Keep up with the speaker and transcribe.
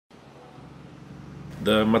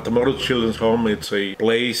The Matamoros Children's Home, it's a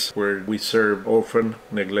place where we serve orphan,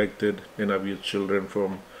 neglected, and abused children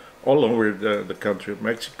from all over the country of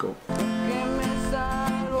Mexico.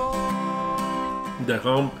 The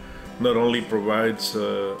home not only provides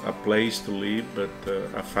a place to live, but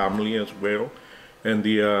a family as well, and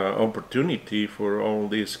the opportunity for all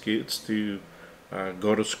these kids to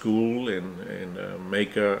go to school and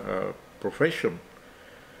make a profession.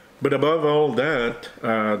 But above all that,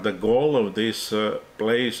 the goal of this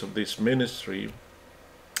place, of this ministry,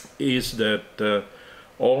 is that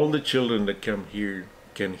all the children that come here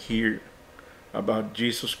can hear about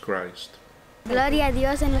Jesus Christ. Gloria a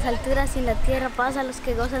Dios en las alturas y en la tierra, paz a los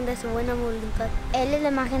que gozan de su buena voluntad. Él es la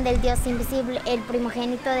imagen del Dios invisible, el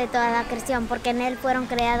primogénito de toda la creación, porque en Él fueron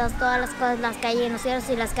creadas todas las cosas, las que hay en los cielos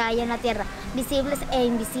y las que hay en la tierra, visibles e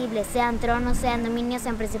invisibles, sean tronos, sean dominios,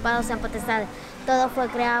 sean principados, sean potestades. Todo fue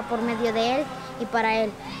creado por medio de Él y para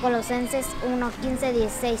Él. Colosenses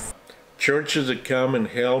 1:15-16. Churches that come and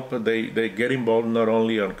help, they get involved not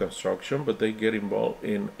only on construction, but they get involved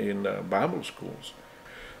in Bible schools.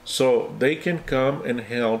 So they can come and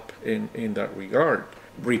help in that regard.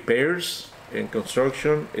 Repairs and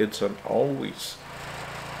construction, it's an always.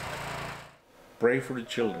 Pray for the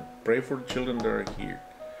children. Pray for the children that are here.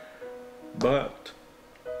 But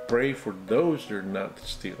pray for those that are not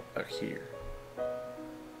still here.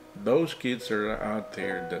 Those kids that are out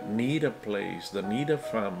there that need a place, that need a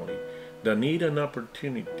family, that need an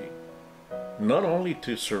opportunity. Not only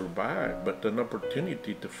to survive, but an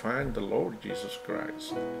opportunity to find the Lord Jesus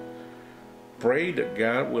Christ. Pray that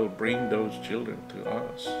God will bring those children to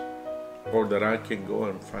us, or that I can go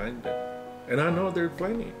and find them. And I know there are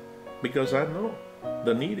plenty, because I know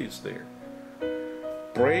the need is there.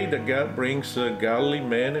 Pray that God brings godly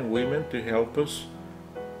men and women to help us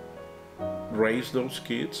raise those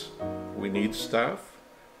kids. We need staff.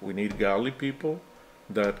 We need godly people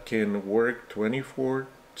that can work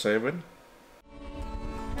 24/7.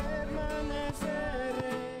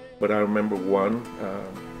 But I remember one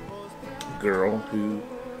girl who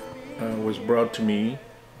was brought to me.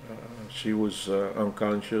 She was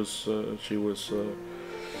unconscious. She was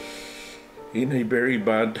in a very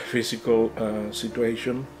bad physical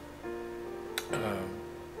situation.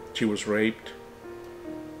 She was raped.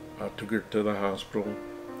 I took her to the hospital,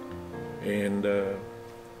 and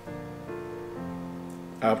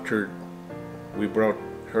after we brought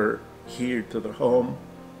her here to the home,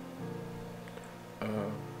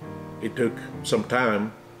 it took some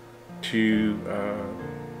time to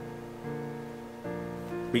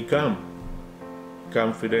become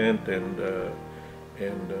confident and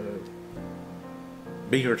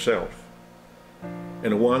be herself.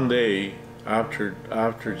 And one day, after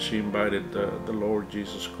she invited the Lord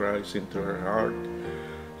Jesus Christ into her heart,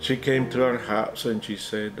 she came to our house and she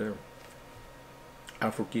said,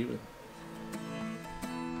 "I've forgiven."